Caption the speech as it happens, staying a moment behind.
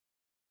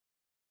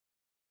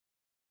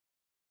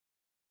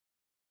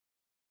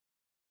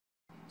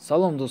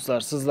Salom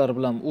do'stlar, sizlar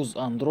bilan Uz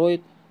Android.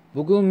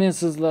 Bugun men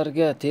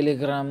sizlarga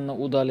Telegramni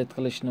udalit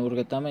qilishni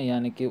o'rgataman,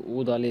 ya'niki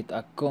udalit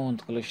akkaunt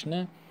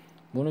qilishni.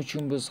 Buning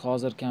uchun biz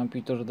hozir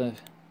kompyuterda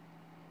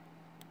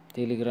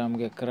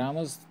Telegramga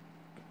kiramiz,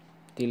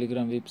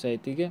 Telegram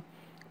veb-saytiga.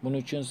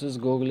 Buning uchun siz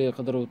Google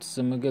qidiruv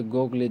tizimiga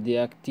Google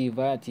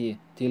deaktivati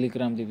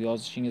Telegram deb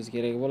yozishingiz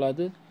kerak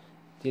bo'ladi.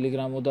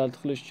 Telegram udalit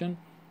qilish uchun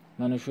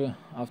mana shu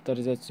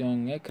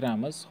avtorizatsiyonga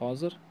kiramiz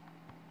hozir.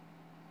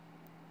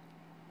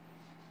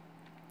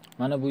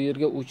 Mana bu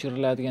yerga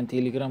o'chiriladigan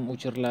Telegram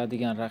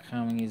o'chiriladigan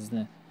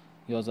raqamingizni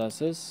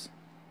yozasiz.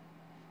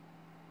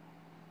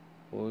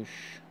 Xo'sh.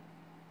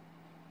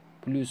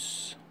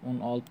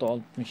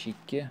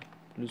 +1662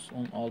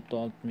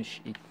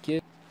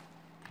 +1662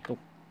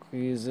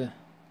 947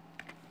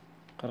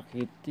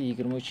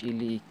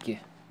 2352.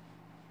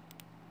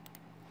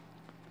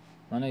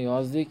 Mana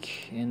yozdik.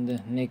 Endi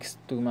next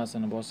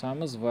tugmasini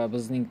bosamiz va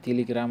bizning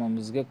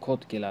Telegramimizga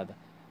kod keladi.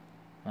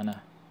 Mana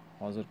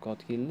hozir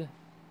kod keldi.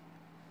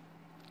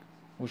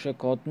 O'sha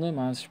kodni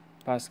mana shu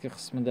pastki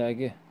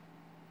qismidagi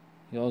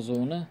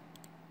yozuvni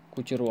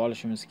ko'chirib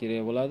olishimiz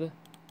kerak bo'ladi.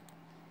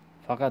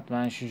 Faqat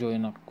mana shu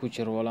joyini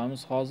ko'chirib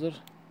olamiz hozir.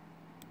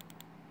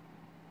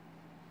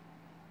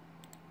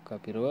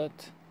 Kopirovat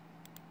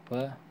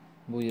va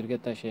bu yerga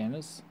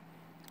tashlaymiz.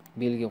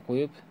 Belga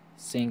qo'yib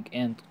Sync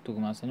End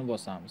tugmasini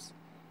bosamiz.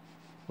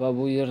 Va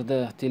bu yerda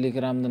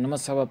Telegramda nima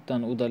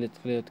sababdan udalit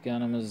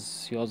qilayotganimiz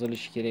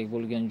yozilishi kerak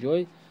bo'lgan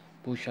joy,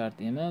 bu shart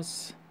emas.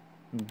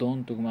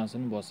 Done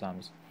tugmasini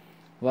bosamiz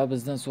va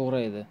bizdan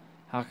so'raydi,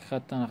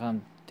 haqiqatan ham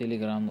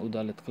Telegramni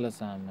udalit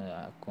qilasanmi,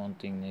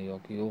 akkauntingni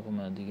yoki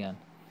yo'qmi degan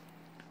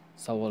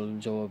savol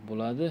javob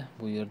bo'ladi.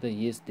 Bu yerda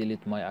Yes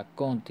delete my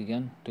account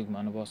degan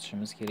tugmani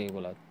bosishimiz kerak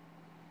bo'ladi.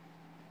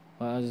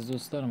 Va aziz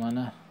do'stlar,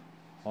 mana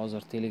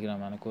hozir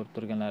Telegramni ko'rib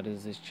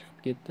turganlaringizdek chiqib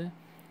ketdi.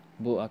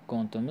 Bu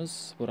akkauntimiz,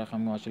 bu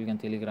raqamga ochilgan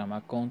Telegram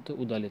akkaunti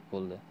udalit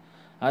bo'ldi.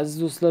 Aziz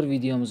do'stlar,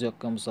 videomiz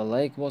yoqqan bo'lsa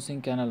like bosing,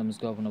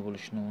 kanalimizga obuna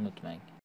bo'lishni unutmang.